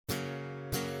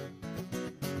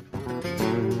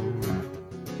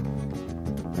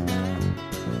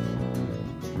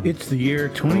It's the year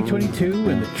 2022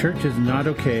 and the church is not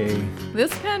okay.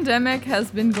 This pandemic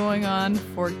has been going on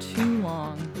for too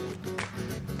long.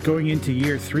 Going into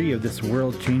year 3 of this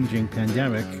world-changing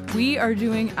pandemic, We are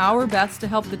doing our best to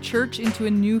help the church into a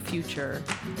new future.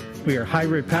 we are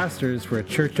hybrid pastors for a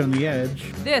church on the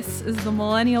edge. This is the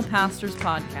Millennial Pastors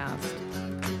Podcast.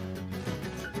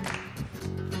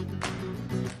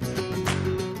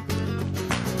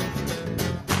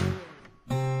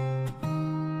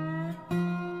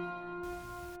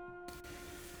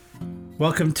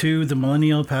 Welcome to the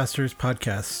Millennial Pastors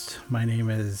Podcast. My name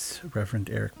is Reverend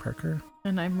Eric Parker.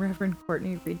 And I'm Reverend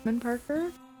Courtney Friedman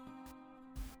Parker.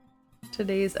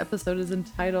 Today's episode is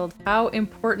entitled, How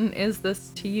Important Is This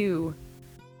to You?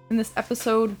 In this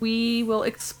episode, we will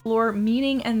explore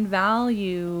meaning and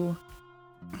value,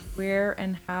 where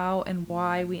and how and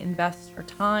why we invest our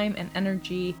time and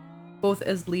energy, both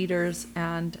as leaders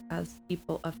and as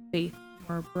people of faith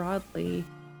more broadly,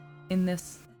 in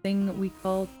this thing we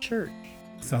call church.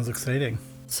 Sounds exciting.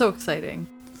 So exciting.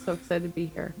 So excited to be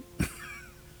here.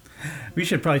 We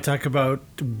should probably talk about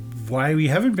why we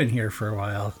haven't been here for a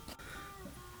while.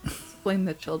 Blame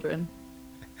the children.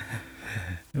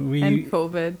 And We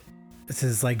COVID. This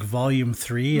is like volume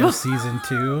 3 of season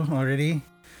 2 already.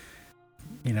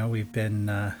 You know, we've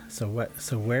been so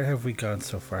where have we gone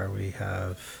so far? We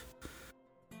have,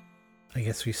 I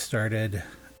guess we started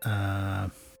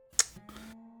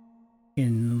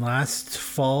in last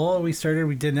fall. We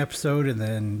did an episode, and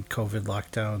then COVID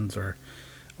lockdowns or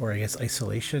I guess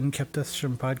isolation kept us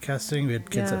from podcasting. We had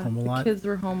kids at home a lot. Kids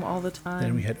were home all the time.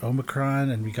 Then we had Omicron,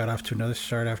 and we got off to another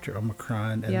start after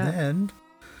Omicron, and then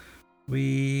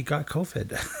we got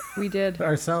COVID. We did.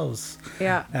 Ourselves.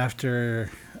 Yeah. After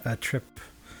a trip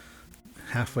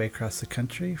halfway across the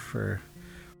country for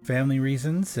family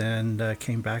reasons, and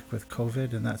came back with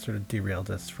COVID, and that sort of derailed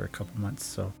us for a couple months.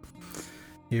 So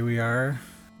here we are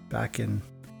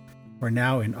we're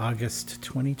now in August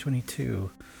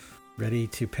 2022, ready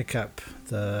to pick up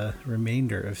the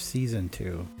remainder of season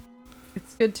 2.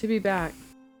 It's good to be back.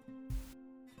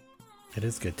 It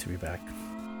is good to be back.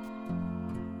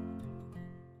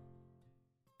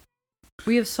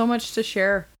 We have so much to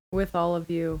share with all of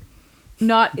you.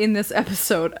 Not in this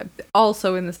episode,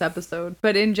 also in this episode,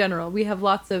 but in general. We have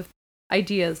lots of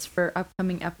ideas for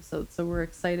upcoming episodes, so we're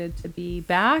excited to be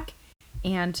back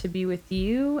and to be with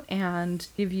you and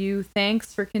give you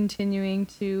thanks for continuing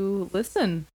to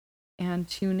listen and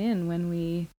tune in when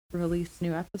we release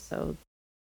new episodes.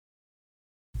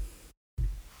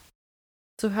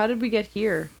 So how did we get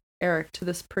here, Eric, to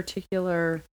this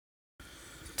particular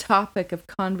topic of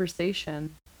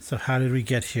conversation? So how did we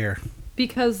get here?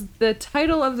 Because the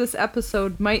title of this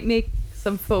episode might make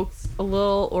some folks a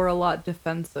little or a lot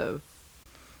defensive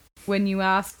when you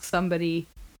ask somebody,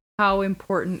 how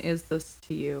important is this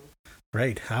to you?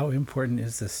 Right. How important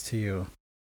is this to you?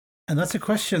 And that's a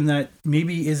question that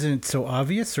maybe isn't so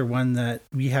obvious, or one that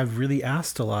we have really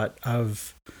asked a lot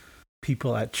of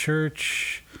people at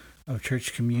church, of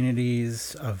church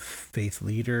communities, of faith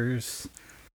leaders.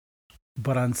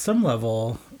 But on some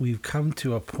level, we've come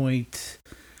to a point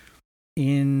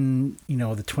in,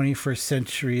 the 21st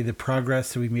century, the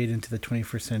progress that we made into the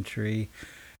 21st century,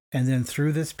 and then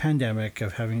through this pandemic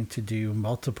of having to do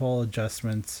multiple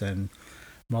adjustments and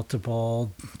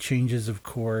multiple changes of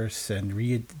course and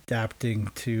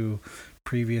readapting to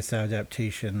previous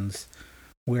adaptations,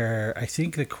 where I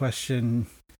think the question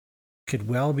could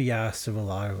well be asked of a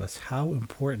lot of us, how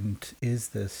important is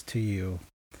this to you?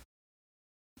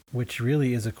 Which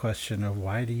really is a question of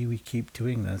why do we keep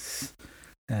doing this?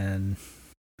 And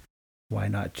why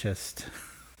not just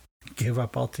give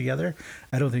up altogether?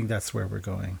 I don't think that's where we're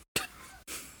going.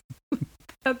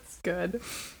 That's good.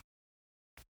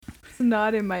 It's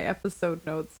not in my episode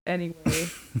notes anyway.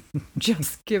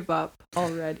 Just give up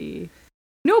already.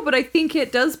 No, but I think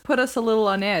it does put us a little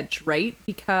on edge, right?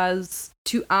 Because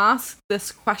to ask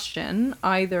this question,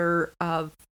 either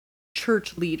of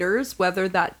church leaders, whether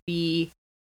that be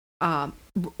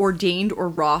ordained or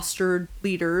rostered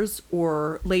leaders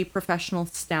or lay professional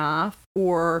staff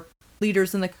or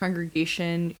leaders in the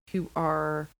congregation who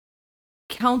are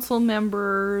council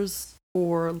members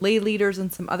or lay leaders in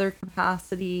some other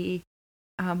capacity,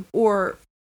 or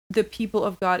the people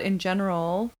of God in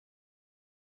general,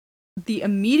 the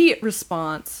immediate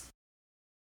response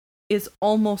is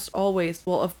almost always,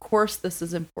 well, of course this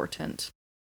is important.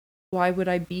 Why would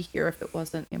I be here if it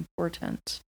wasn't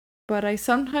important? But I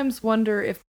sometimes wonder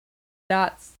if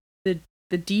that's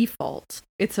the default.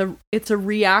 It's a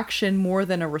reaction more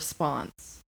than a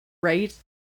response, right?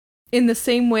 In the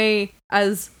same way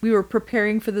as we were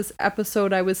preparing for this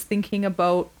episode, I was thinking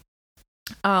about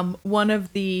one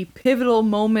of the pivotal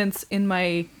moments in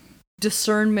my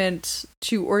discernment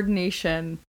to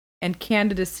ordination and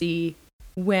candidacy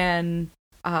when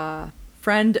a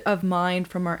friend of mine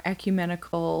from our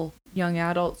ecumenical young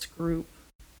adults group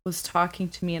was talking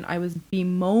to me, and I was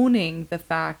bemoaning the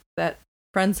fact that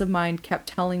friends of mine kept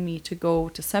telling me to go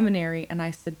to seminary, and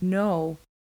I said no.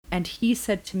 And he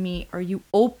said to me, "Are you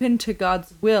open to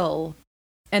God's will?"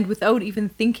 And without even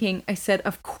thinking, I said,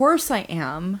 "Of course I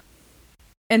am."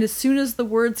 And as soon as the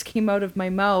words came out of my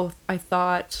mouth, I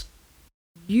thought,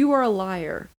 "You are a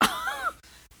liar."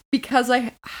 Because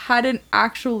I hadn't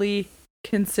actually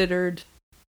considered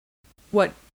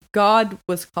what God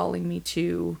was calling me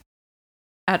to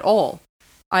at all.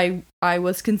 I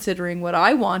was considering what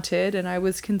I wanted, and I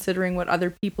was considering what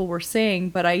other people were saying,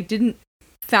 but I didn't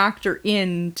factor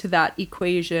into that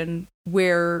equation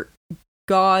where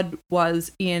God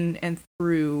was in and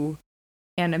through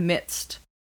and amidst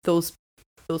those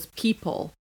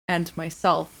people and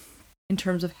myself, in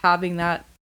terms of having that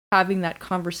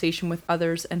conversation with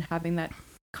others and having that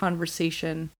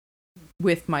conversation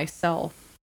with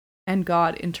myself and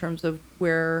God, in terms of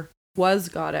where was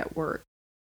God at work.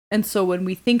 And so when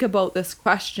we think about this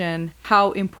question,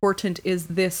 how important is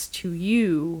this to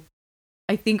you?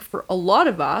 I think for a lot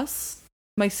of us,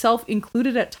 myself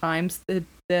included at times,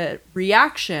 the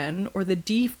reaction or the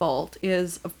default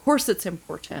is, of course it's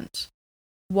important.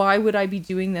 Why would I be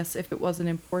doing this if it wasn't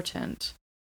important?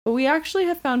 But we actually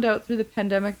have found out through the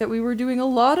pandemic that we were doing a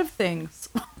lot of things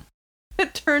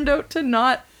that turned out to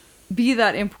not be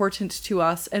that important to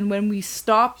us. And when we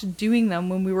stopped doing them,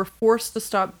 when we were forced to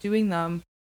stop doing them,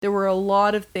 there were a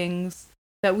lot of things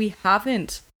that we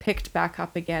haven't picked back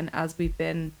up again as we've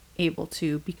been able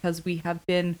to, because we have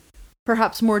been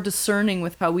perhaps more discerning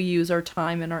with how we use our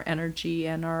time and our energy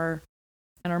and our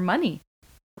money.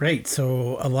 Right.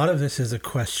 So a lot of this is a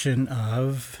question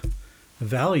of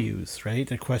values, right?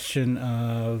 A question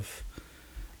of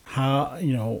how,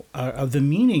 of the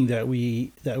meaning that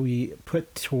we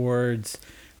put towards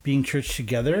being church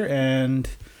together and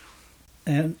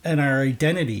our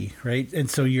identity, right? And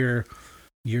so your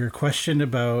question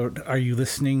about, are you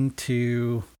listening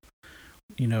to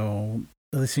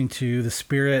the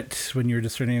Spirit when you're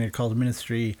discerning a call to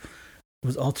ministry,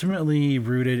 was ultimately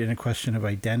rooted in a question of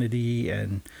identity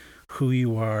and who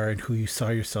you are and who you saw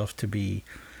yourself to be.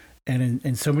 And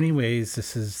in so many ways,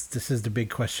 this is the big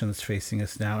question that's facing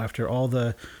us now, after all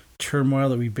the turmoil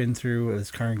that we've been through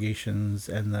as congregations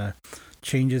and the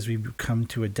changes we've come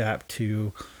to adapt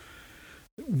to.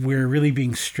 We're really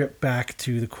being stripped back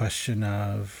to the question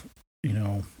of,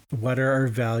 what are our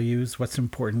values? What's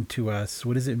important to us?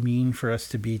 What does it mean for us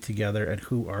to be together? And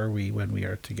who are we when we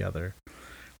are together?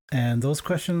 And those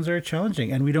questions are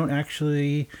challenging, and we don't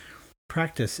actually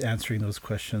practice answering those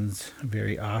questions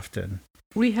very often.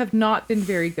 We have not been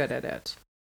very good at it.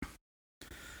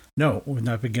 No, we've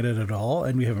not been good at it at all,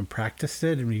 and we haven't practiced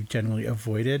it, and we've generally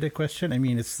avoided a question. I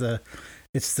mean, those are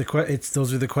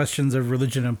the questions of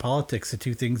religion and politics, the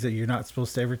two things that you're not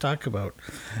supposed to ever talk about,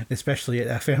 especially at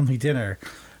a family dinner,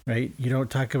 right? You don't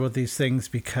talk about these things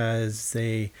because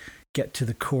they get to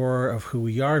the core of who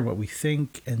we are and what we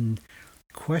think, and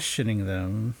questioning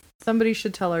them. Somebody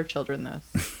should tell our children this.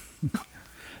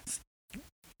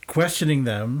 Questioning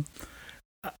them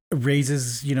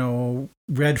raises,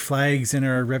 red flags in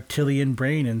our reptilian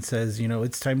brain and says,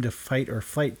 it's time to fight or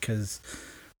flight, because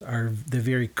the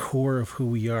very core of who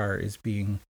we are is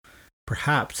being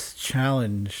perhaps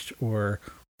challenged or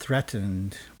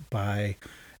threatened by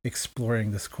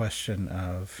exploring this question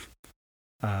of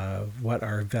what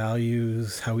our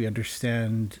values, how we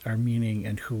understand our meaning,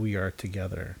 and who we are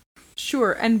together.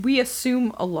 Sure, and we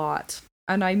assume a lot,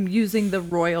 and I'm using the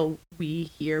royal we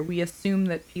here. We assume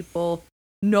that people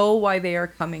know why they are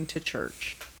coming to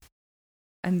church.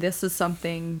 And this is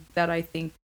something that I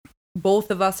think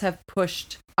both of us have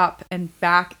pushed up and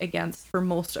back against for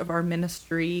most of our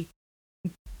ministry,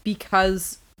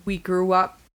 because we grew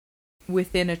up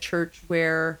within a church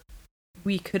where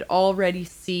we could already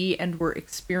see and were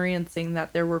experiencing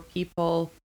that there were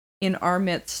people in our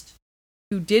midst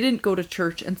who didn't go to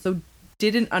church and so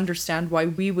didn't understand why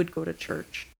we would go to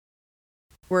church.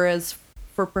 Whereas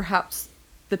for perhaps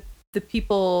the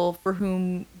people for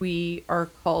whom we are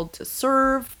called to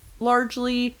serve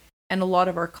largely, and a lot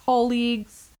of our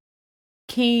colleagues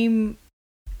came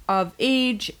of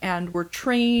age and were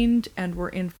trained and were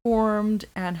informed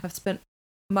and have spent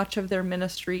much of their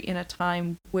ministry in a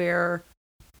time where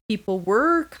people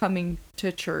were coming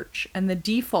to church, and the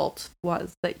default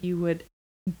was that you would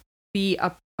be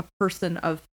a person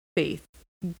of faith,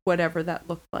 whatever that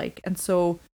looked like. And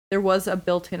so there was a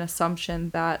built-in assumption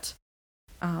that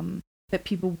that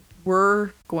people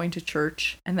were going to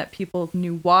church and that people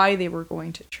knew why they were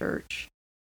going to church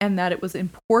and that it was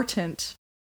important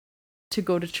to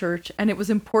go to church and it was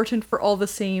important for all the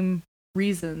same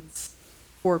reasons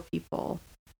for people.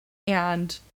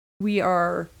 And we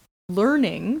are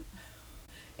learning,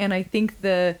 and I think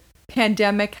the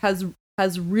pandemic has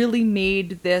really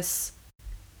made this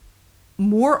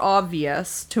more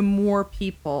obvious to more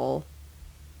people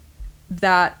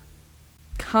that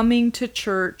coming to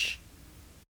church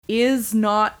is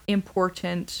not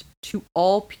important to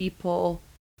all people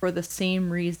for the same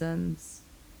reasons.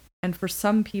 And for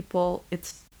some people,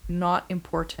 it's not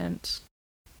important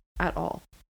at all.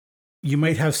 You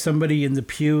might have somebody in the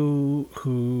pew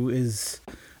who is,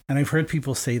 and I've heard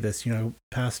people say this,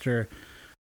 Pastor,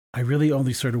 I really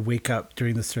only sort of wake up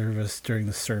during the service, during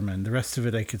the sermon. The rest of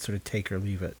it I could sort of take or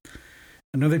leave it.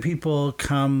 And other people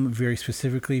come very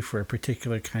specifically for a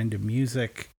particular kind of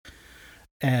music.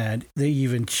 And they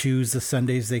even choose the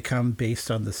Sundays they come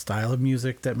based on the style of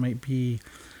music that might be,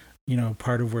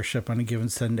 part of worship on a given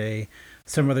Sunday.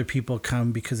 Some other people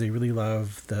come because they really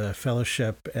love the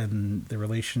fellowship and the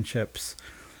relationships.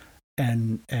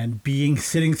 And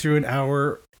sitting through an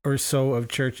hour or so of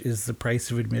church is the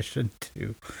price of admission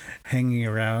to hanging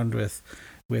around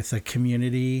with a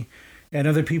community. And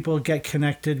other people get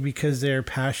connected because they're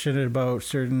passionate about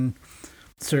certain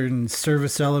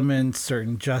service elements,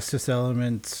 certain justice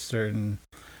elements, certain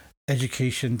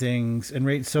education things. And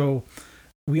right, so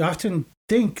we often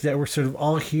think that we're sort of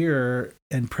all here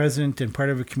and present and part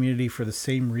of a community for the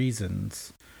same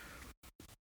reasons.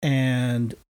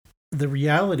 And the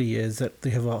reality is that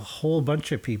they have a whole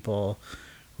bunch of people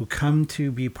who come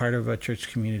to be part of a church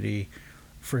community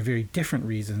for very different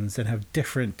reasons and have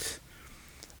different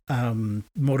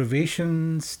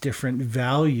motivations, different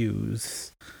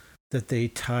values that they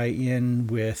tie in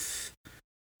with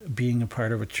being a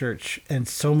part of a church. And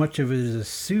so much of it is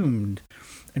assumed.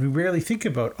 And we rarely think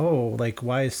about,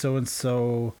 why is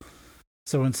so-and-so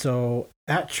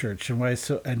at church? And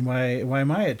why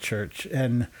am I at church?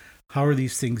 And how are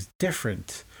these things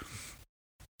different?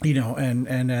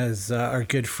 And as our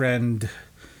good friend,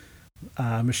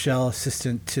 Michelle,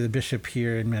 assistant to the bishop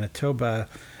here in Manitoba,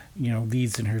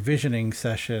 leads in her visioning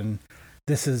session,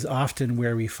 this is often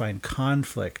where we find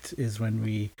conflict, is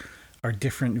when our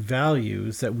different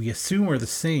values that we assume are the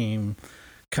same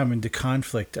come into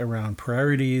conflict around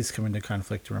priorities, come into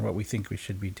conflict around what we think we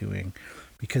should be doing,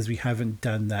 because we haven't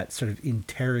done that sort of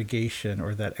interrogation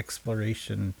or that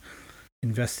exploration,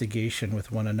 investigation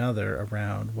with one another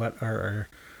around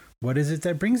what is it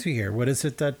that brings you here? What is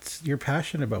it that you're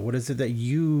passionate about? What is it that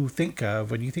you think of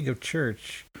when you think of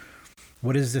church?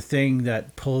 What is the thing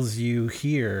that pulls you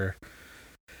here,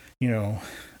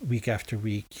 week after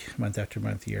week, month after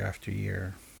month, year after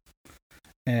year?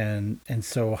 And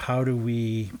so how do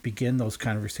we begin those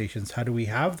conversations? How do we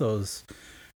have those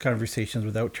conversations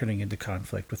without turning into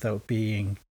conflict, without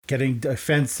getting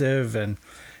offensive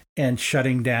and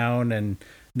shutting down and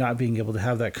not being able to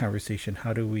have that conversation?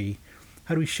 How do we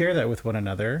share that with one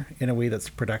another in a way that's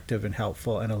productive and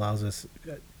helpful and allows us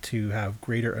to have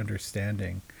greater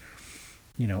understanding,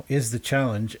 is the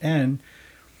challenge. And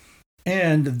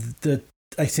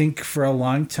I think for a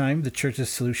long time, the church's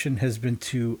solution has been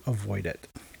to avoid it.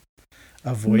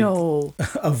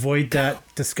 Avoid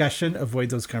that discussion,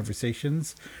 avoid those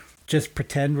conversations, just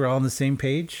pretend we're all on the same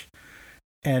page.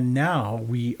 And now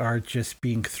we are just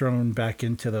being thrown back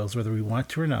into those, whether we want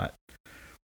to or not,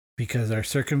 because our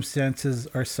circumstances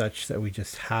are such that we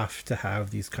just have to have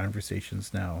these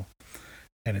conversations now.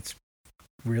 And it's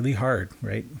really hard,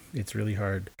 right? It's really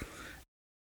hard.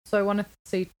 So I want to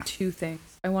say two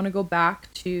things. I want to go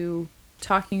back to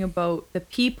talking about the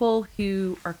people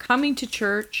who are coming to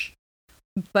church,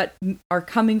 but are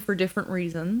coming for different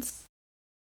reasons.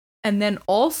 And then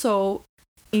also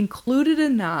included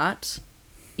in that,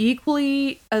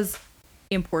 equally as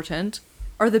important,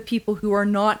 are the people who are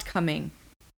not coming.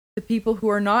 The people who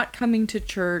are not coming to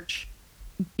church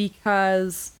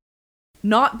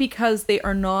not because they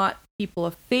are not people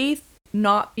of faith,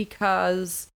 not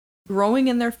because growing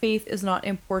in their faith is not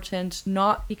important,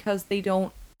 not because they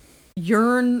don't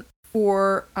yearn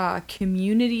for a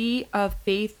community of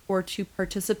faith or to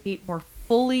participate more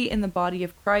fully in the body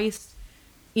of Christ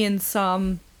in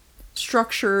some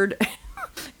structured,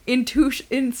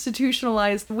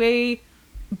 institutionalized way,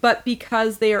 but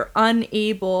because they are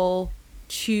unable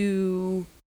to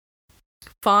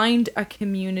find a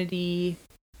community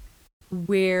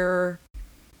where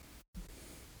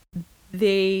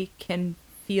they can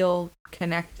feel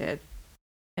connected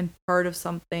and part of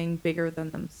something bigger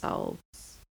than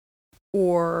themselves,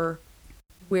 or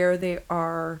where they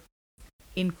are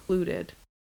included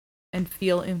and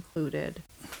feel included,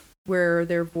 where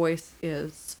their voice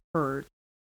is heard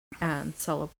and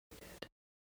celebrated.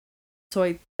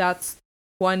 So that's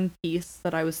one piece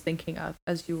that I was thinking of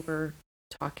as you were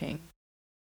talking.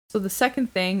 So the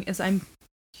second thing is, I'm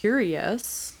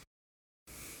curious,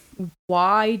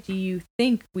 why do you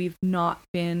think we've not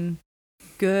been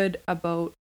good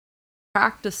about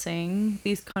practicing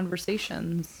these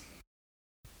conversations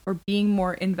or being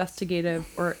more investigative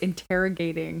or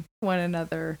interrogating one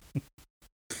another?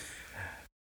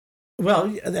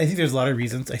 Well, I think there's a lot of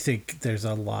reasons. I think there's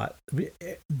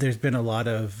been a lot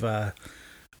of,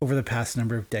 over the past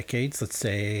number of decades, let's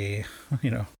say,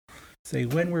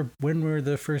 when were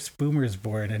the first boomers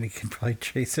born? And you can probably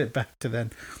trace it back to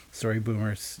then. Sorry,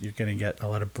 boomers, you're going to get a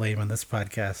lot of blame on this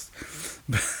podcast.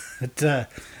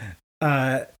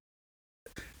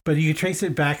 But you trace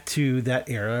it back to that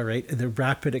era, right? The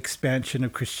rapid expansion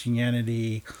of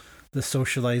Christianity, the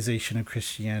socialization of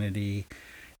Christianity.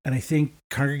 And I think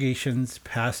congregations,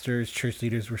 pastors, church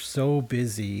leaders were so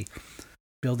busy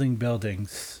building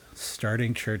buildings,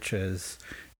 starting churches,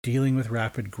 dealing with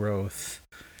rapid growth,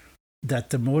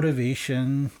 that the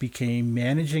motivation became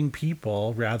managing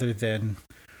people rather than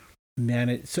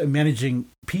managing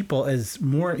people as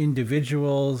more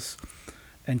individuals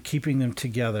and keeping them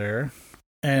together,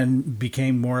 and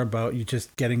became more about you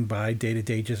just getting by day to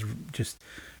day,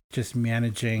 just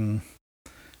managing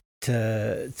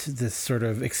to this sort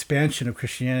of expansion of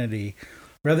Christianity,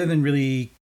 rather than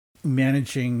really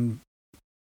managing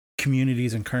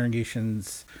communities and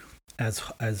congregations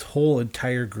as whole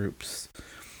entire groups,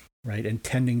 right, and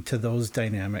tending to those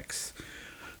dynamics.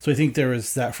 So I think there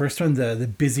was that first one,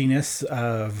 the busyness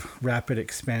of rapid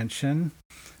expansion.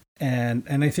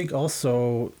 And I think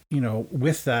also,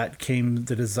 with that came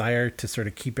the desire to sort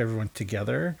of keep everyone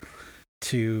together,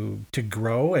 to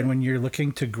grow. And when you're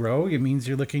looking to grow, it means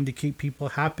you're looking to keep people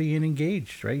happy and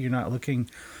engaged, right? You're not looking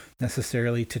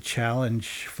necessarily to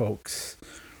challenge folks.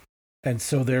 And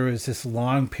so there was this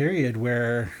long period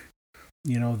where,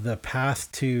 the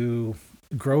path to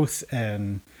growth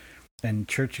and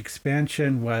church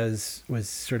expansion was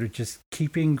sort of just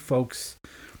keeping folks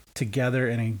together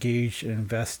and engaged and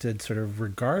invested, sort of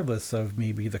regardless of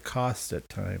maybe the cost at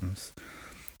times.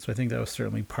 So I think that was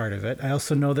certainly part of it. I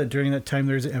also know that during that time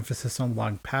there was an emphasis on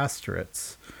long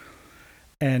pastorates,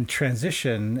 and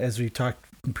transition, as we talked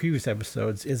in previous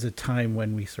episodes, is a time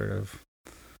when we sort of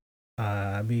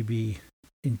maybe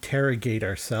interrogate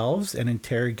ourselves and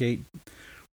interrogate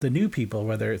the new people,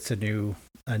 whether it's a new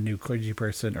clergy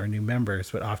person or new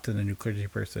members, but often the new clergy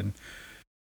person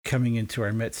coming into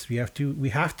our midst. We have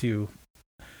to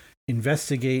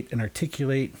investigate and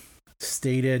articulate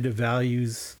stated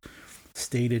values,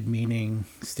 stated meaning,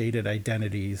 stated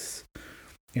identities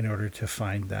in order to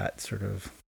find that sort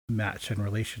of match and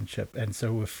relationship. And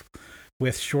so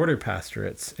with shorter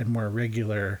pastorates and more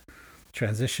regular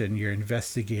transition, you're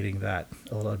investigating that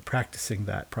a little, practicing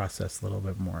that process a little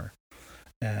bit more.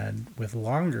 And with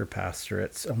longer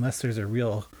pastorates, unless there's a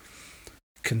real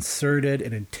concerted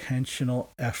and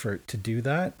intentional effort to do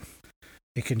that,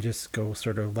 it can just go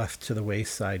sort of left to the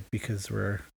wayside, because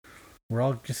we're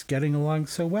all just getting along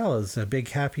so well as a big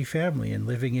happy family and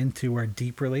living into our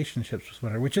deep relationships with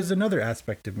one another, which is another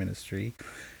aspect of ministry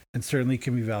and certainly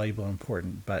can be valuable and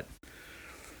important, but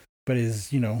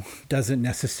is, doesn't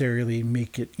necessarily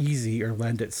make it easy or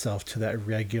lend itself to that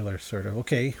regular sort of,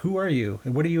 okay, who are you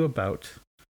and what are you about?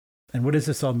 And what does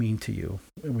this all mean to you?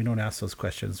 And we don't ask those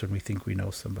questions when we think we know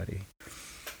somebody.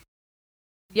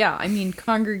 Yeah, I mean,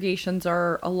 congregations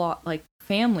are a lot like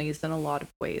families in a lot of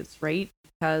ways, right?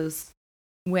 Because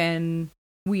when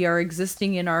we are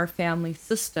existing in our family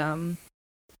system,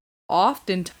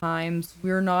 oftentimes we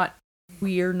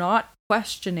are not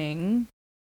questioning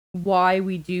why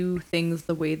we do things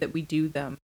the way that we do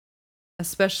them,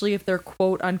 especially if they're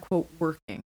quote unquote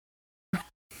working.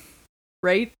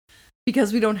 Right?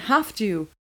 Because we don't have to.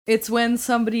 It's when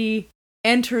somebody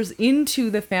enters into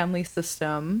the family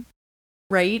system,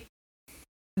 right,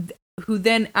 who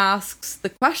then asks the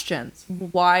questions.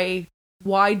 Why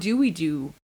do we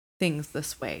do things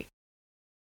this way?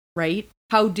 Right?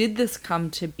 How did this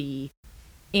come to be?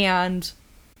 And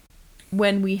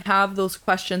when we have those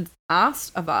questions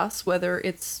asked of us, whether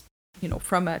it's,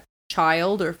 from a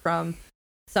child or from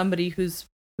somebody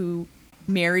who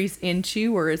marries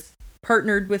into or is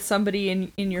partnered with somebody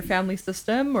in your family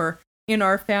system, or in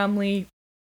our family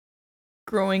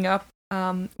growing up,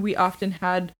 we often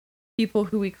had people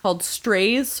who we called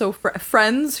strays, so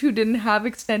friends who didn't have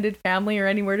extended family or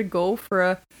anywhere to go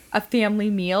for a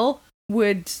family meal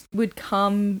would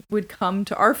come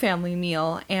to our family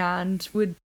meal and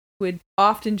would would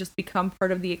often just become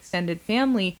part of the extended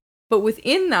family. But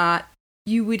within that,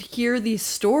 you would hear these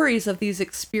stories of these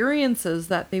experiences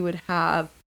that they would have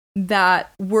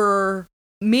that were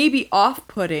maybe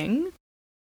off-putting,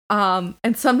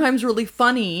 and sometimes really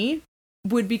funny,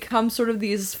 would become sort of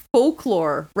these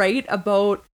folklore, right?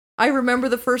 About, I remember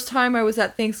the first time I was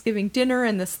at Thanksgiving dinner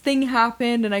and this thing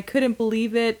happened and I couldn't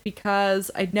believe it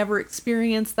because I'd never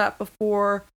experienced that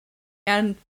before.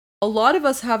 And a lot of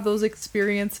us have those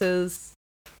experiences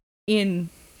in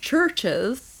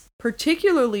churches,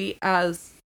 particularly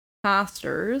as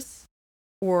pastors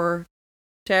or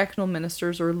diaconal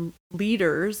ministers or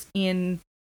leaders in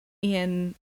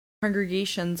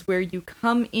congregations, where you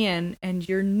come in and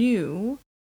you're new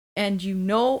and you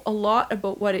know a lot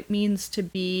about what it means to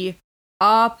be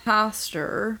a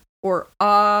pastor or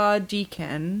a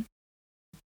deacon,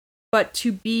 but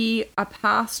to be a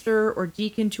pastor or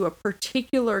deacon to a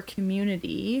particular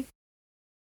community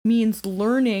means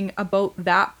learning about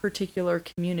that particular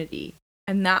community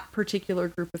and that particular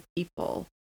group of people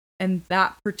and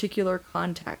that particular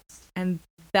context and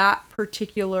that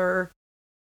particular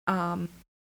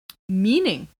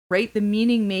meaning, right? The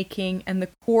meaning making and the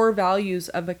core values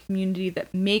of a community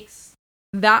that makes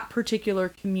that particular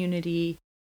community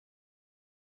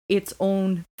its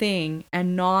own thing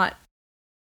and not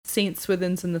St.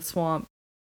 Swithin's in the swamp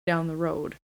down the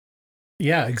road.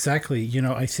 Yeah, exactly.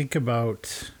 I think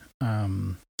about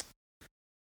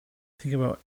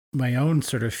my own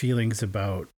sort of feelings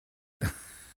about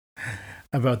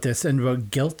about this, and about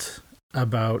guilt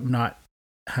about not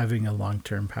having a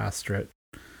long-term pastorate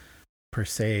per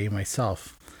se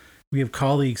myself. We have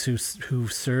colleagues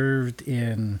who've served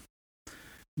in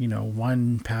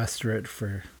one pastorate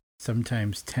for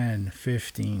sometimes 10,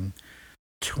 15,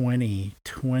 20,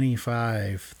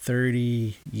 25,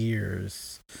 30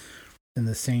 years in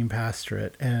the same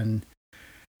pastorate. And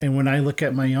when I look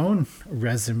at my own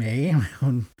resume, my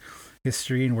own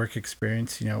history and work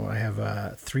experience, I have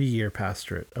a 3-year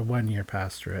pastorate, a 1-year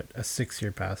pastorate, a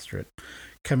 6-year pastorate,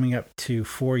 coming up to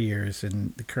 4 years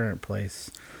in the current place.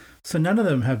 So none of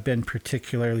them have been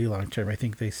particularly long-term. I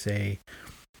think they say,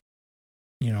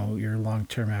 you're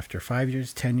long-term after 5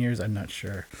 years, 10 years, I'm not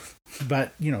sure.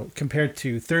 But, compared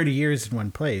to 30 years in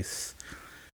one place,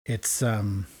 it's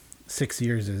 6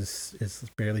 years is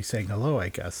barely saying hello, I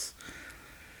guess.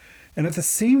 And at the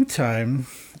same time,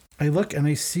 I look and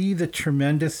I see the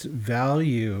tremendous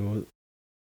value,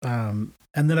 and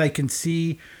then I can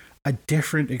see a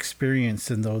different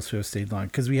experience in those who have stayed long.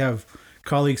 Because we have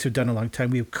colleagues who've done a long time.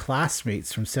 We have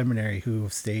classmates from seminary who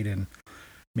have stayed in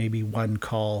maybe one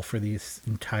call for these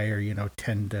entire,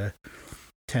 10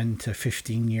 to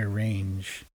 15 year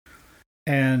range.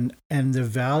 And the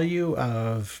value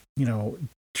of,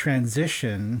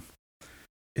 transition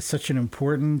is such an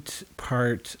important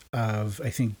part of, I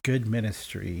think, good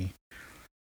ministry.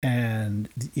 And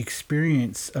the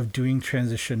experience of doing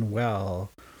transition well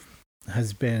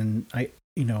has been, a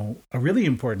really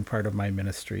important part of my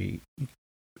ministry.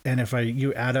 And if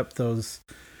you add up those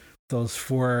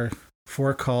four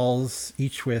calls,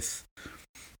 each with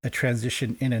a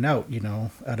transition in and out,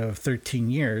 out of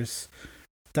 13 years,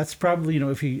 that's probably,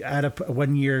 if you add up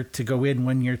 1 year to go in,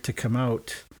 1 year to come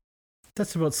out,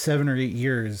 that's about 7 or 8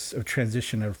 years of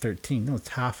transition out of 13. No, it's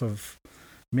half of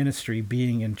ministry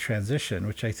being in transition,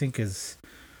 which I think is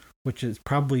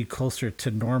probably closer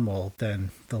to normal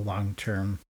than the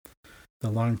long-term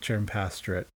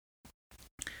pastorate.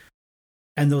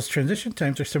 And those transition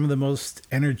times are some of the most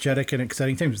energetic and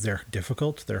exciting times. They're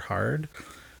difficult, they're hard,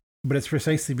 but it's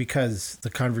precisely because the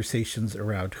conversations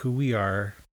around who we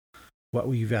are, what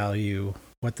we value,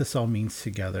 what this all means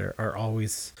together are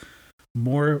always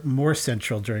more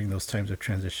central during those times of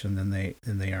transition than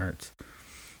they aren't.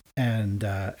 And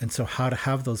so how to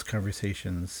have those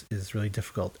conversations is really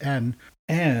difficult. And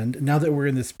now that we're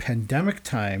in this pandemic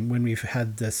time, when we've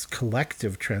had this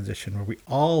collective transition where we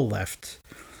all left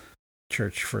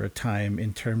church for a time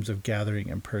in terms of gathering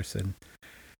in person,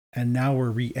 and now we're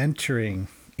re-entering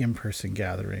in-person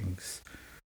gatherings,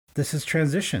 this is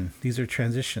transition. These are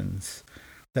transitions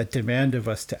that demand of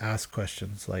us to ask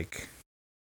questions like,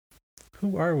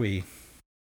 who are we?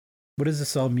 What does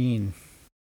this all mean?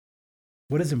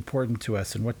 What is important to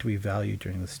us, and what do we value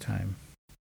during this time?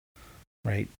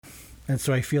 Right? And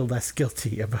so I feel less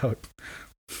guilty about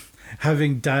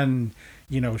having done,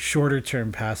 shorter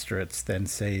term pastorates than,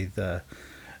 say, the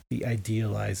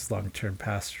idealized long-term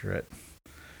pastorate.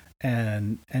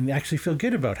 And actually feel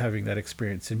good about having that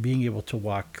experience and being able to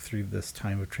walk through this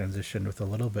time of transition with a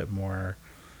little bit more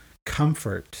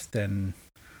comfort than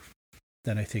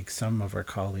I think some of our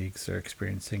colleagues are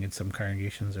experiencing and some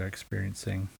congregations are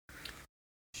experiencing.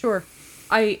 Sure.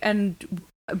 And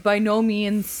by no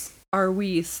means are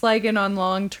we slagging on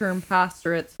long-term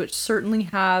pastorates, which certainly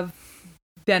have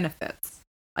benefits.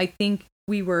 I think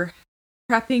we were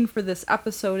prepping for this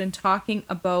episode and talking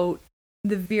about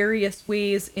the various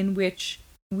ways in which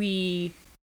we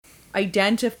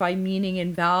identify meaning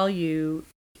and value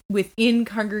within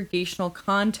congregational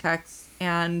contexts,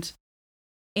 and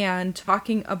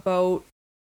talking about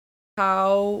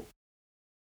how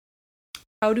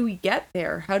do we get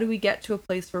there? How do we get to a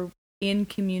place where in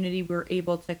community we're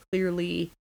able to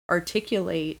clearly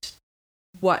articulate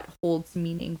what holds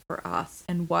meaning for us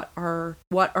and what our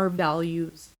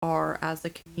values are as a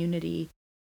community,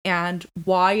 and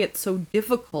why it's so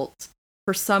difficult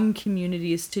for some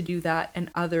communities to do that and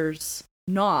others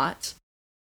not.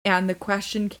 And the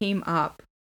question came up,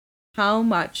 how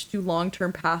much do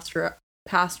long-term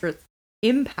pastorates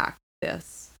impact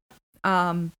this?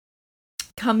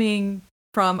 Coming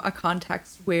from a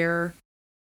context where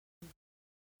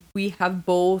we have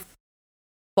both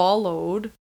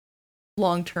followed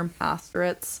long-term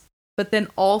pastorates, but then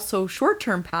also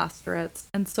short-term pastorates.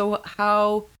 And so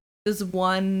how does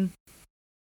one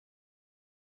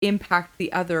impact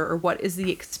the other, or what is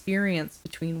the experience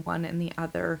between one and the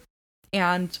other?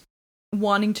 And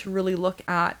wanting to really look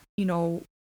at,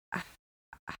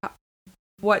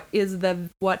 what is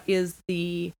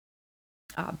the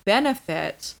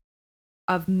benefit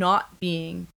of not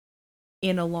being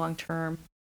in a long-term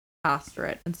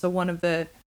pastorate. And so one of the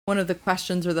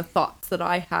questions or the thoughts that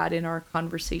I had in our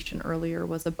conversation earlier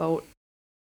was about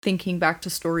thinking back to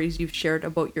stories you've shared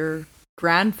about your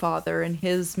grandfather and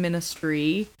his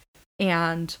ministry,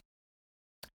 and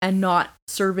not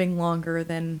serving longer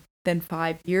than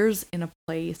 5 years in a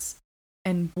place,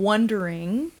 and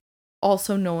wondering,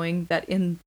 also knowing that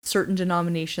in certain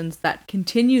denominations that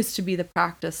continues to be the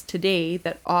practice today,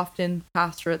 that often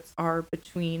pastorates are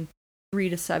between 3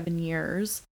 to 7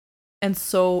 years. And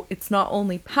so it's not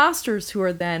only pastors who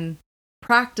are then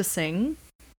practicing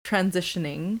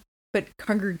transitioning, but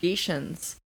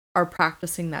congregations are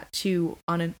practicing that too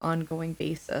on an ongoing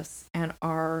basis, and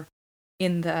are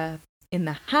in the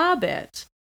habit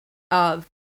of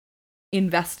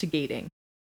investigating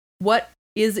what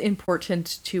is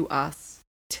important to us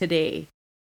today,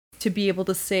 to be able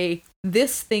to say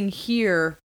this thing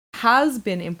here has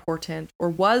been important or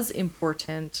was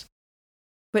important,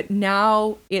 but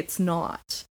now it's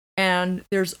not. And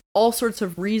there's all sorts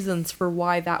of reasons for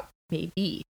why that may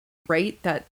be, right?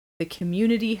 That the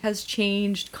community has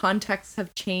changed, contexts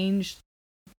have changed.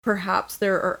 Perhaps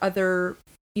there are other,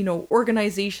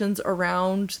 organizations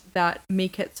around that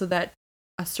make it so that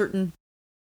a certain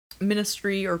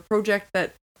ministry or project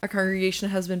that a congregation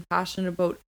has been passionate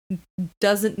about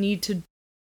doesn't need to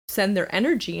send their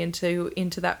energy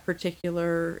into that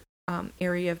particular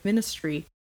area of ministry.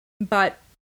 But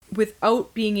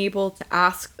without being able to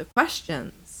ask the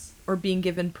questions or being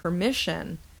given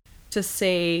permission to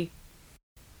say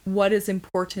what is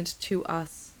important to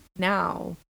us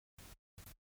now,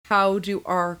 how do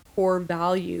our core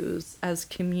values as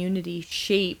community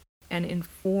shape and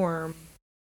inform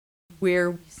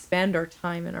where we spend our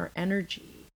time and our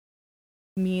energy,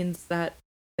 means that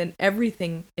then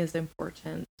everything is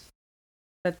important,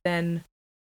 but then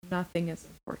nothing is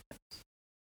important.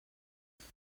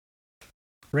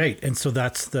 Right. And so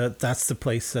that's the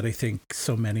place that I think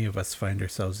so many of us find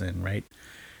ourselves in, right?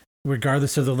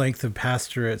 Regardless of the length of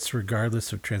pastorates,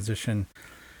 regardless of transition,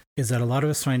 is that a lot of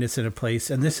us find us in a place,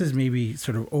 and this is maybe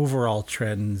sort of overall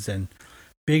trends and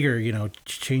bigger,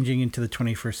 changing into the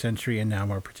 21st century, and now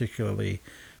more particularly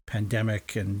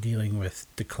pandemic and dealing with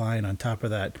decline on top of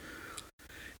that,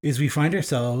 is we find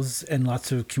ourselves in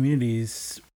lots of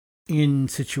communities in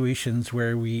situations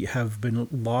where we have been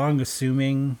long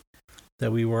assuming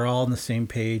that we were all on the same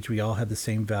page, we all had the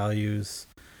same values,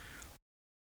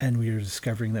 and we are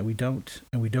discovering that we don't,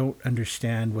 and we don't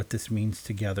understand what this means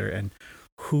together, and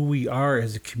who we are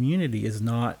as a community is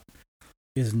not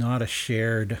a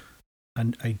shared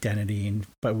identity,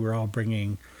 but we're all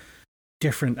bringing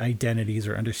different identities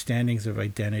or understandings of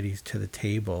identities to the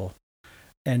table.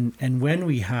 And when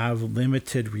we have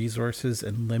limited resources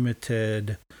and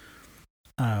limited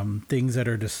things that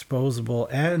are disposable,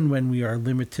 and when we are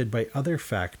limited by other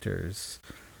factors,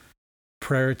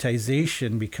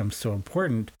 prioritization becomes so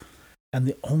important. And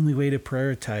the only way to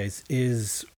prioritize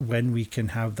is when we can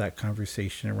have that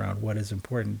conversation around what is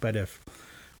important. But if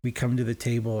we come to the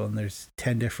table and there's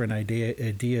 10 different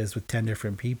ideas with 10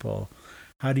 different people,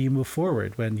 how do you move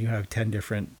forward when you have 10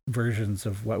 different versions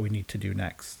of what we need to do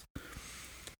next?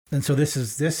 And so this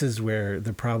is where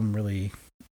the problem really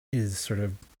is, sort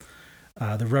of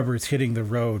the rubber is hitting the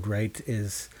road, right?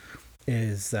 Is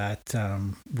is that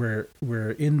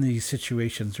we're in these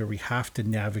situations where we have to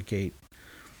navigate,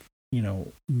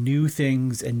 new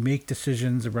things and make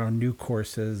decisions around new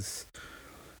courses,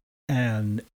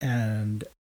 and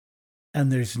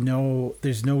there's no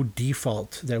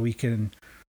default that we can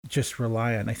just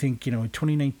rely on. I think, in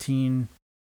 2019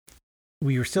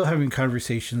 we were still having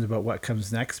conversations about what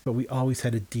comes next, but we always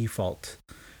had a default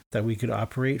that we could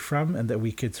operate from and that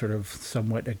we could sort of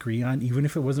somewhat agree on, even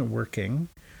if it wasn't working.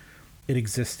 It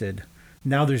existed.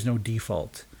 Now there's no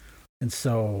default, and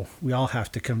so we all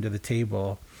have to come to the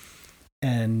table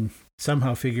and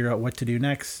somehow figure out what to do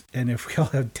next. And if we all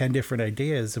have 10 different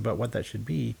ideas about what that should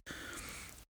be,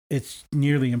 it's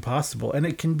nearly impossible. And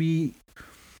it can be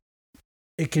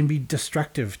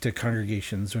destructive to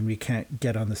congregations when we can't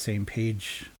get on the same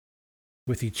page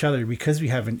with each other, because we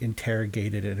haven't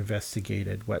interrogated and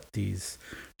investigated what these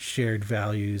shared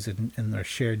values and our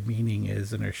shared meaning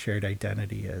is and our shared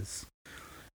identity is.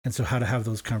 And so how to have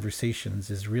those conversations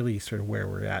is really sort of where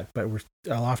we're at. But we're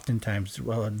oftentimes, a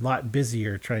lot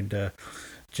busier trying to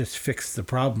just fix the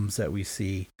problems that we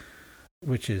see,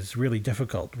 which is really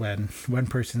difficult when one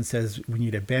person says we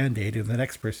need a Band-Aid and the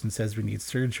next person says we need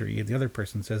surgery and the other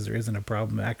person says there isn't a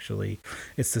problem, actually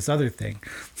it's this other thing.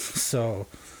 So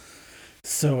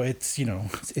it's,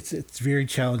 it's very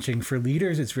challenging for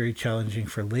leaders, it's very challenging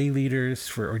for lay leaders,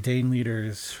 for ordained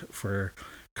leaders, for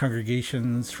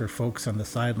congregations, for folks on the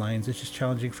sidelines. It's just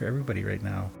challenging for everybody right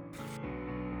now.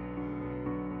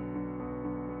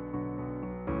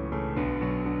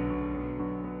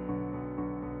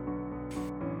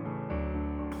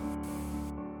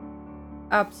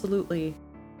 Absolutely.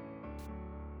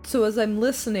 So as I'm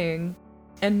listening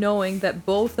and knowing that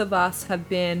both of us have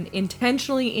been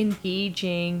intentionally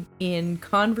engaging in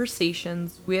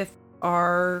conversations with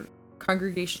our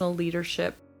congregational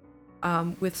leadership,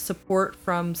 with support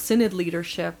from synod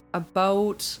leadership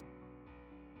about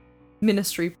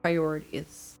ministry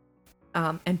priorities,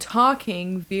 and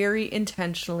talking very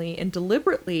intentionally and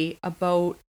deliberately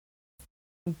about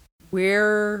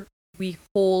where we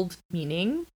hold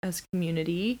meaning as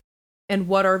community and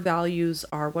what our values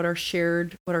are, what our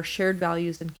shared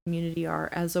values and community are,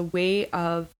 as a way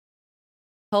of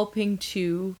helping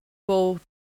to both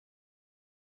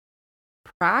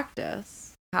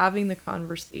practice having the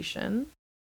conversation,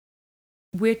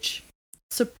 which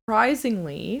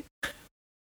surprisingly,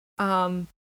 a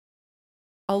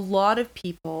lot of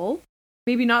people,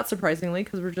 maybe not surprisingly,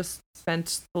 because we're just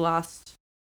spent the last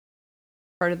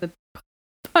part of the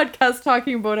podcast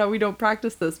talking about how we don't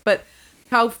practice this, but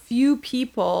how few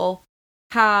people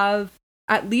have,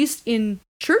 at least in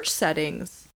church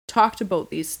settings, talked about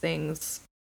these things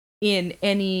in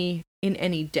any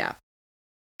depth.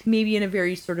 Maybe in a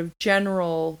very sort of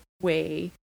general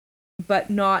way, but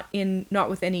not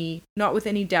with any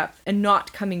depth, and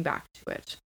not coming back to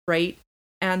it, right?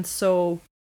 And so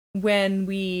when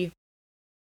we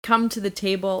come to the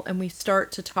table and we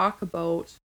start to talk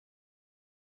about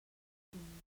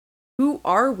who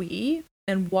are we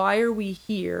and why are we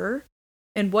here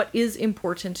and what is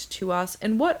important to us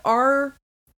and what are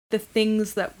the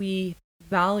things that we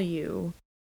value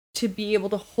to be able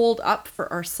to hold up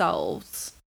for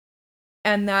ourselves,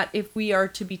 and that if we are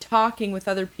to be talking with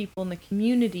other people in the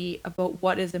community about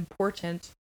what is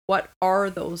important, what are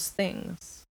those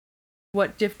things?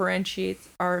 What differentiates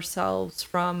ourselves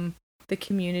from the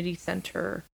community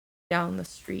center down the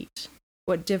street?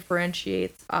 What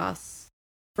differentiates us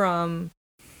from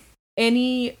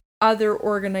any other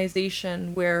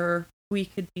organization where we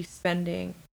could be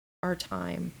spending our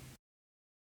time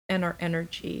and our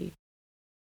energy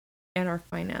and our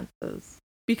finances?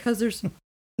 Because there's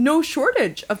no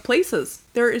shortage of places.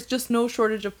 There is just no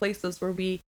shortage of places where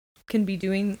we can be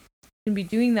doing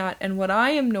that. And what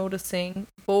I am noticing,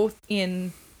 both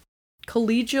in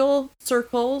collegial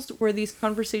circles where these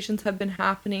conversations have been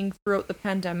happening throughout the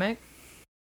pandemic,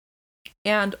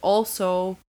 and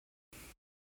also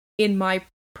in my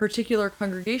particular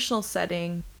congregational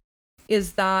setting,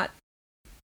 is that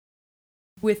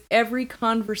with every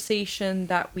conversation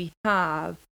that we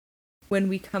have, when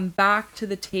we come back to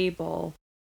the table,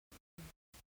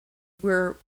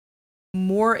 we're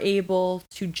more able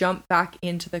to jump back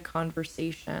into the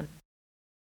conversation.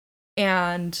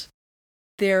 And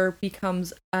there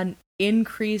becomes an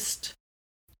increased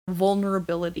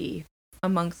vulnerability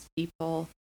amongst people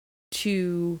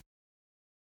to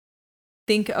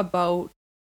think about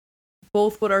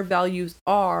both what our values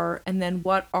are and then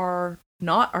what are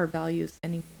not our values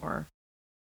anymore.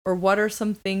 Or what are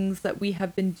some things that we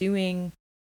have been doing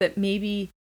that maybe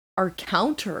are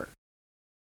counter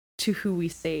to who we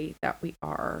say that we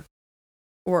are,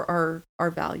 or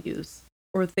our values.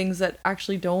 or things that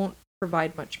actually don't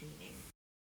provide much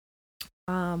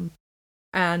meaning.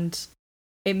 And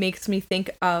it makes me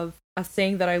think of a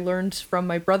saying that I learned from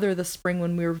my brother this spring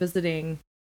when we were visiting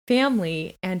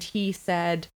family, and he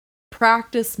said,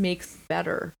 practice makes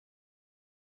better.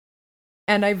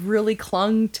 And I've really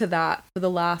clung to that for the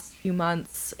last few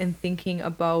months in thinking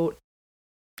about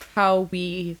how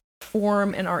we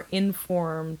form and are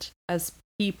informed as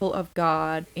people of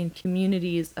God in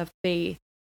communities of faith,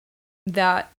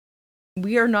 that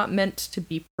we are not meant to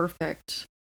be perfect.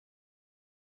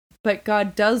 But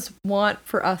God does want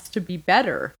for us to be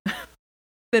better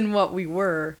than what we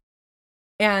were.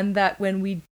 And that when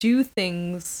we do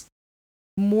things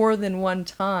more than one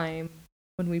time,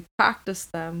 when we practice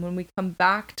them, when we come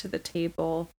back to the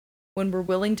table, when we're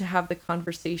willing to have the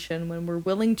conversation, when we're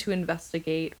willing to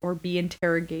investigate or be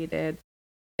interrogated,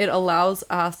 it allows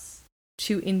us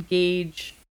to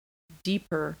engage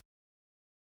deeper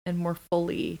and more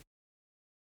fully,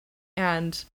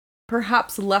 and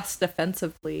perhaps less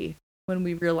defensively when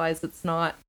we realize it's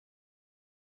not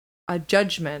a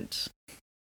judgment.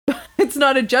 It's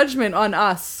not a judgment on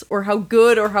us or how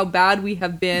good or how bad we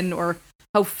have been or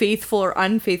how faithful or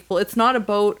unfaithful. It's not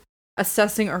about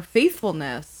assessing our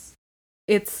faithfulness.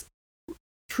 It's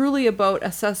truly about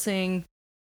assessing,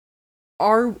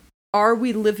 are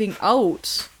we living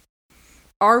out?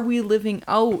 Are we living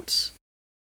out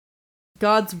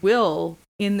God's will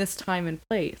in this time and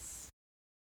place?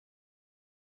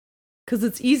 Because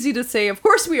it's easy to say, of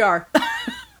course we are,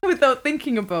 without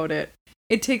thinking about it.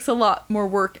 It takes a lot more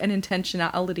work and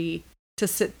intentionality to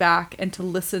sit back and to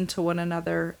listen to one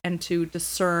another and to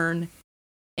discern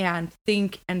and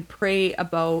think and pray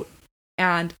about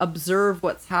and observe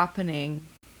what's happening,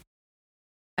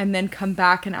 and then come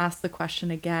back and ask the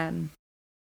question again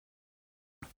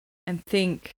and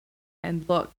think and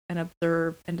look and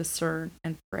observe and discern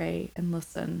and pray and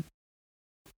listen.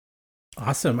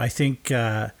 Awesome. I think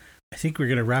we're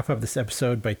going to wrap up this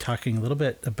episode by talking a little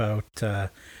bit about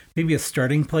maybe a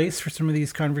starting place for some of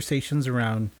these conversations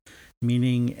around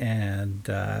meaning and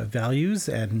values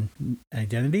and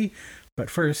identity.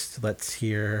 But first, let's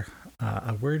hear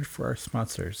a word for our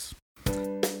sponsors.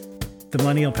 The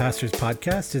Millennial Pastors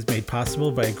Podcast is made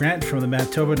possible by a grant from the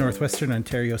Manitoba Northwestern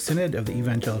Ontario Synod of the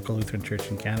Evangelical Lutheran Church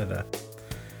in Canada.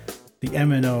 The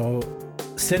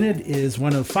MNO Synod is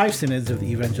one of 5 synods of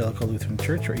the Evangelical Lutheran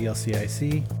Church, or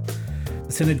ELCIC.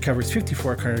 The synod covers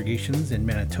 54 congregations in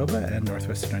Manitoba and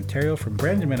Northwestern Ontario, from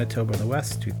Brandon, Manitoba in the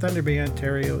west to Thunder Bay,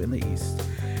 Ontario in the east,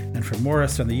 and from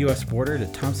Morris on the U.S. border to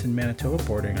Thompson, Manitoba,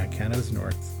 bordering on Canada's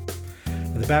north.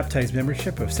 With a baptized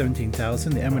membership of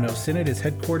 17,000, the MNO Synod is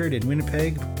headquartered in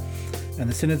Winnipeg, and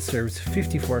the Synod serves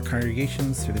 54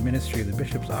 congregations through the ministry of the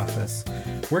Bishop's Office,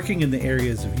 working in the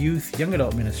areas of youth, young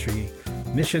adult ministry,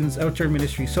 missions, outdoor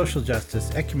ministry, social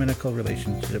justice, ecumenical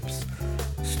relationships,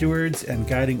 stewards, and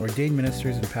guiding ordained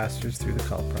ministers and pastors through the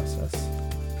call process.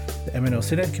 The MNO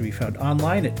Synod can be found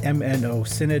online at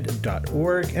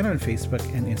mnosynod.org and on Facebook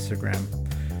and Instagram.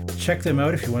 Check them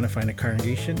out if you want to find a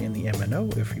congregation in the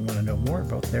MNO, if you want to know more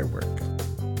about their work.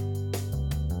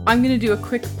 I'm going to do a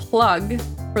quick plug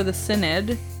for the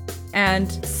Synod,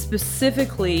 and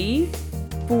specifically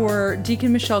for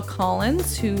Deacon Michelle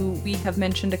Collins, who we have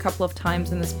mentioned a couple of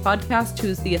times in this podcast, who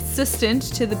is the assistant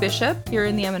to the bishop here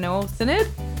in the MNO Synod.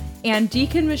 And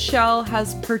Deacon Michelle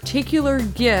has particular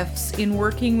gifts in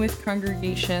working with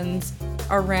congregations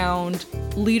around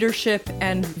leadership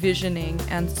and visioning.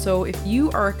 And so if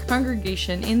you are a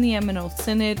congregation in the MNO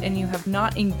Synod and you have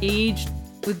not engaged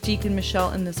with Deacon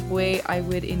Michelle in this way, I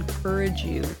would encourage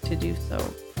you to do so.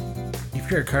 If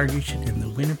you're a congregation in the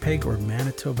Winnipeg or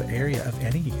Manitoba area of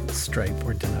any stripe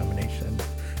or denomination,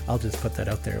 I'll just put that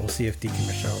out there. We'll see if Deacon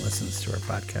Michelle listens to our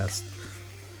podcast.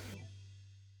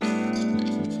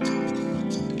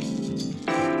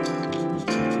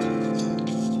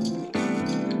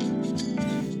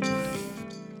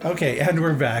 Okay, and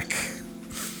we're back.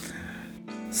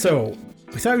 So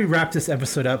we thought we'd wrap this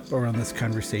episode up around this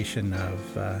conversation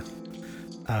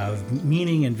of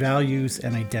meaning and values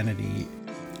and identity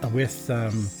with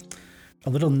a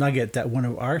little nugget that one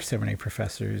of our seminary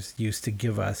professors used to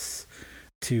give us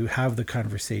to have the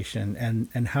conversation,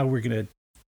 and how we're going to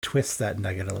twist that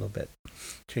nugget a little bit,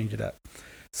 change it up.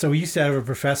 So we used to have a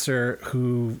professor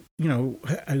who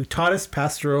taught us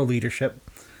pastoral leadership,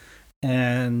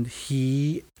 and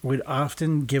he would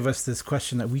often give us this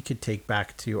question that we could take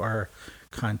back to our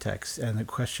context. And the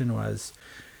question was,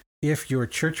 if your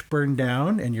church burned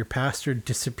down and your pastor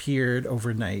disappeared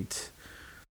overnight,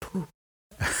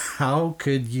 how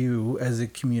could you as a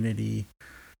community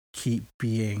keep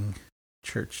being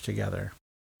church together?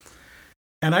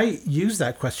 And I used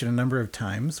that question a number of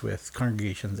times with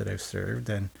congregations that I've served,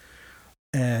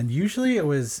 and usually it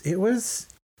was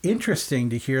interesting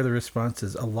to hear the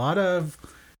responses. A lot of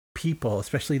people,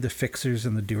 especially the fixers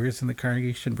and the doers in the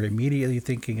congregation, were immediately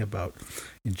thinking about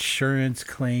insurance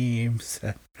claims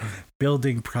and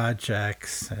building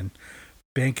projects and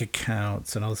bank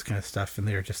accounts and all this kind of stuff, and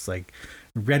they were just like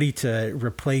ready to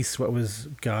replace what was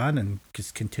gone and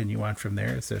just continue on from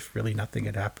there as if really nothing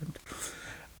had happened.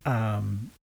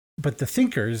 But the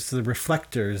thinkers, the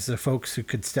reflectors, the folks who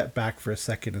could step back for a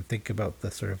second and think about the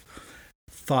sort of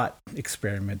thought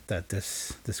experiment that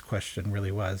this question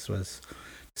really was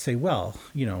say, well,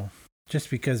 just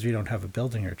because we don't have a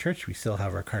building or church, we still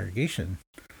have our congregation,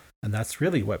 and that's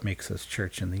really what makes us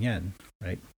church in the end,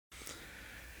 right?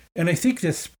 And I think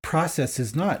this process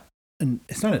is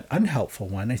it's not an unhelpful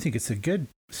one. I think it's a good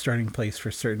starting place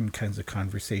for certain kinds of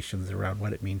conversations around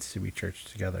what it means to be church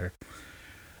together.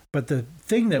 But the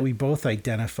thing that we both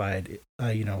identified,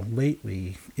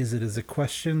 lately, is it is a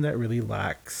question that really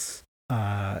lacks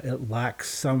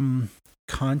some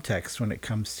context when it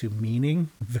comes to meaning,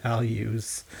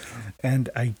 values, and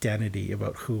identity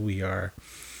about who we are.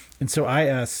 And so I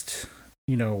asked,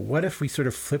 what if we sort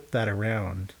of flip that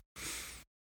around?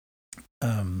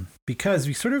 Because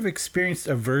we sort of experienced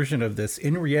a version of this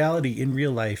in reality, in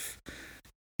real life,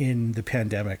 in the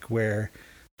pandemic, where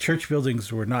church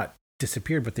buildings were not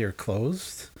disappeared, but they were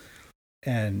closed.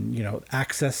 And,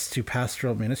 access to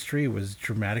pastoral ministry was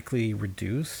dramatically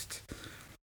reduced.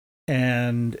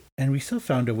 And we still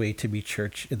found a way to be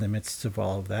church in the midst of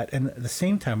all of that. And at the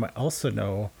same time, I also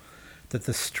know that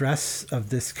the stress of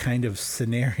this kind of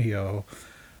scenario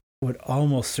would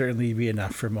almost certainly be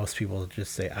enough for most people to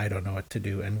just say, I don't know what to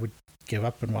do, and would give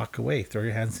up and walk away, throw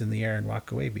your hands in the air and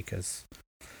walk away, because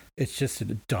it's just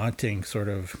a daunting sort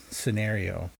of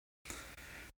scenario.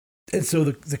 And so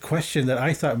the question that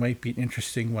I thought might be an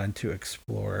interesting one to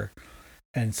explore,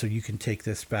 and so you can take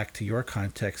this back to your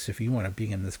context if you want to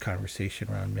be in this conversation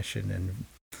around mission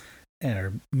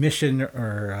or mission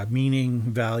or meaning,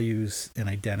 values, and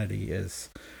identity, is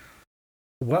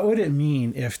what would it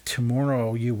mean if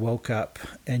tomorrow you woke up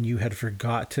and you had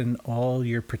forgotten all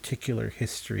your particular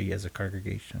history as a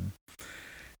congregation,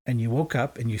 and you woke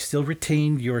up and you still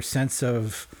retained your sense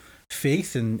of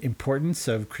faith and importance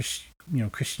of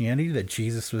Christianity, that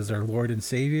Jesus was our Lord and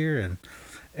Savior,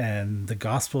 and the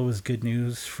gospel was good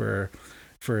news for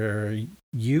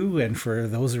you and for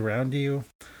those around you,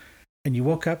 and you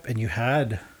woke up and you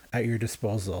had at your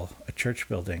disposal a church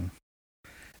building,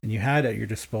 and you had at your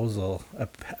disposal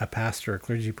a pastor, a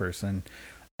clergy person,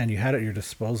 and you had at your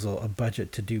disposal a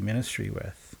budget to do ministry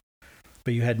with,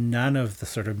 but you had none of the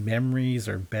sort of memories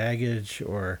or baggage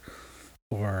or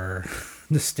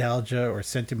nostalgia or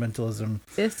sentimentalism.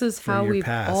 This is how we've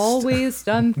always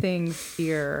done things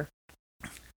here.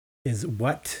 Is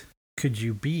what could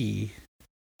you be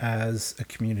as a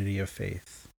community of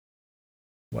faith?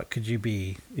 What could you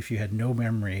be if you had no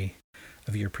memory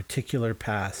of your particular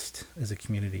past as a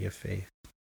community of faith?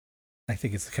 I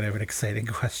think it's kind of an exciting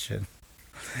question.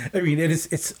 I mean,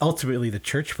 it's ultimately the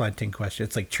church planting question.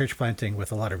 It's like church planting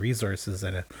with a lot of resources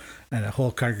and a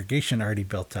whole congregation already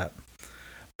built up.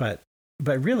 But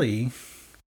really,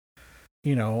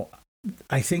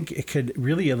 I think it could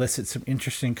really elicit some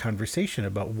interesting conversation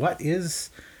about what is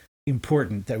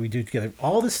important that we do together.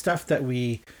 All the stuff that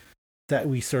we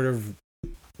sort of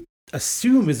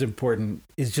assume is important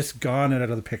is just gone and out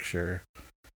of the picture.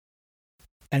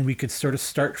 And we could sort of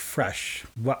start fresh.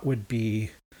 What would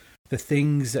be the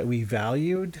things that we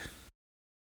valued?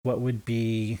 What would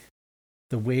be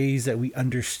the ways that we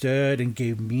understood and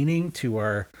gave meaning to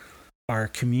our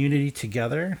community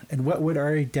together? And what would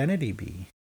our identity be?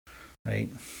 Right?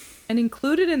 And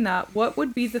included in that, what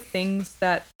would be the things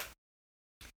that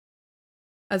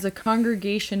as a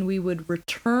congregation we would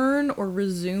return or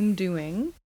resume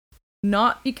doing,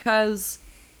 not because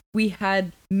we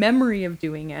had memory of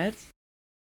doing it,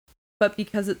 but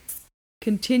because it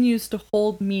continues to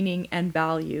hold meaning and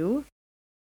value?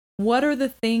 What are the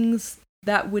things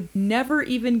that would never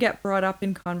even get brought up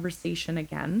in conversation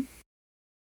again?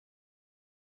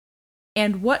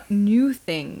 And what new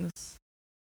things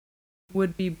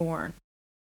would be born?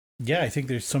 Yeah, I think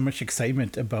there's so much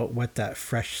excitement about what that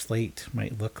fresh slate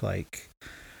might look like.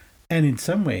 And in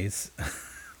some ways,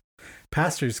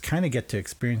 pastors kind of get to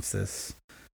experience this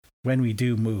when we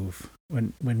do move,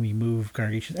 when we move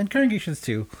congregations, and congregations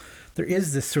too. There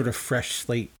is this sort of fresh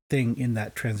slate thing in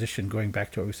that transition, going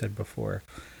back to what we said before.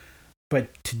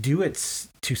 But to do it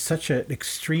to such an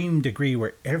extreme degree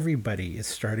where everybody is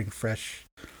starting fresh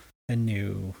and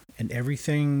new, and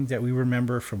everything that we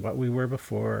remember from what we were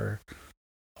before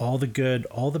all the good,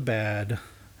 all the bad,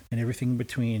 and everything in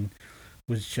between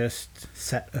was just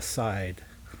set aside.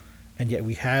 And yet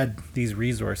we had these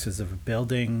resources of a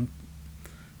building,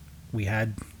 we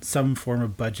had some form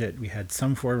of budget, we had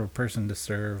some form of person to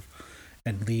serve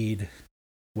and lead.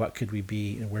 What could we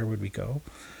be and where would we go?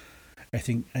 I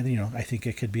think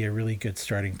it could be a really good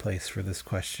starting place for this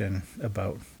question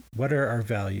about what are our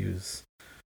values?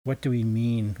 What do we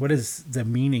mean? What is the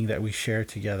meaning that we share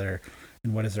together?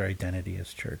 And what is our identity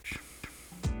as church?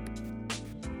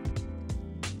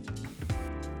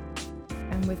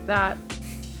 And with that,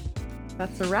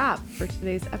 that's a wrap for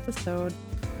today's episode.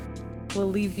 We'll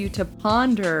leave you to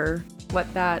ponder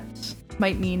what that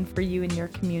might mean for you and your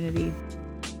community.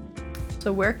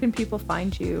 So where can people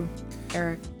find you,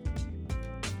 Eric?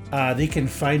 They can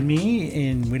find me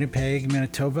in Winnipeg,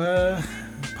 Manitoba,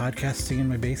 podcasting in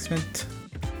my basement.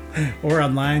 Or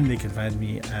online, they can find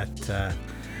me at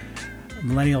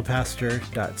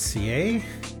millennialpastor.ca.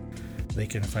 They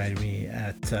can find me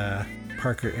at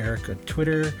Parker Eric on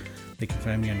Twitter. They can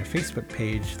find me on our Facebook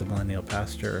page, The Millennial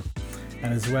Pastor,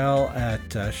 and as well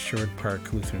at Sherwood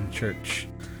Park Lutheran Church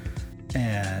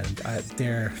and at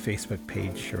their Facebook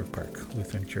page, Sherwood Park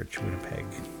Lutheran Church, Winnipeg.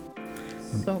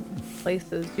 So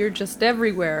places. You're just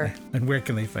everywhere. And where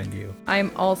can they find you?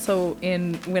 I'm also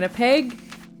in Winnipeg.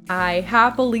 I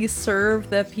happily serve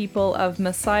the people of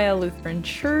Messiah Lutheran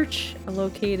Church,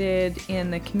 located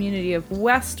in the community of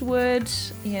Westwood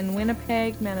in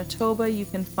Winnipeg, Manitoba. You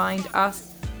can find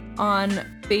us on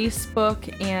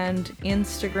Facebook and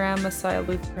Instagram, Messiah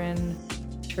Lutheran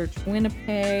Church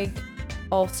Winnipeg.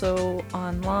 Also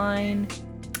online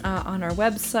on our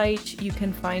website. You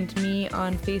can find me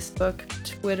on Facebook,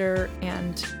 Twitter,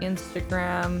 and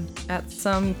Instagram at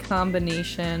some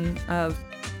combination of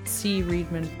C.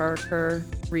 Reedman Parker,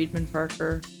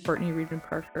 Courtney Reedman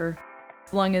Parker.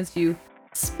 As long as you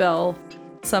spell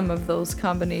some of those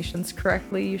combinations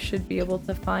correctly, you should be able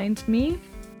to find me.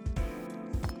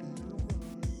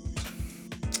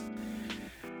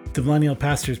 The Millennial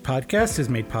Pastors Podcast is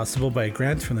made possible by a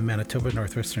grant from the Manitoba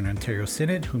Northwestern Ontario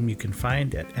Synod, whom you can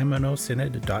find at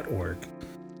mnosynod.org.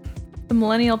 The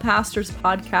Millennial Pastors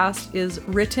Podcast is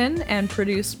written and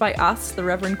produced by us, the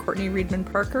Reverend Courtney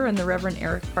Reedman Parker and the Reverend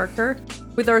Eric Parker,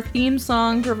 with our theme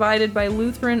song provided by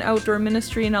Lutheran Outdoor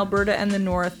Ministry in Alberta and the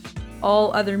North.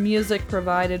 All other music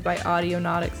provided by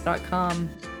Audionautics.com.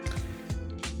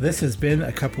 This has been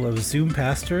a couple of Zoom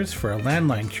pastors for a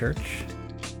landline church.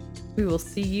 We will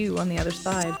see you on the other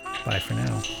side. Bye for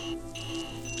now.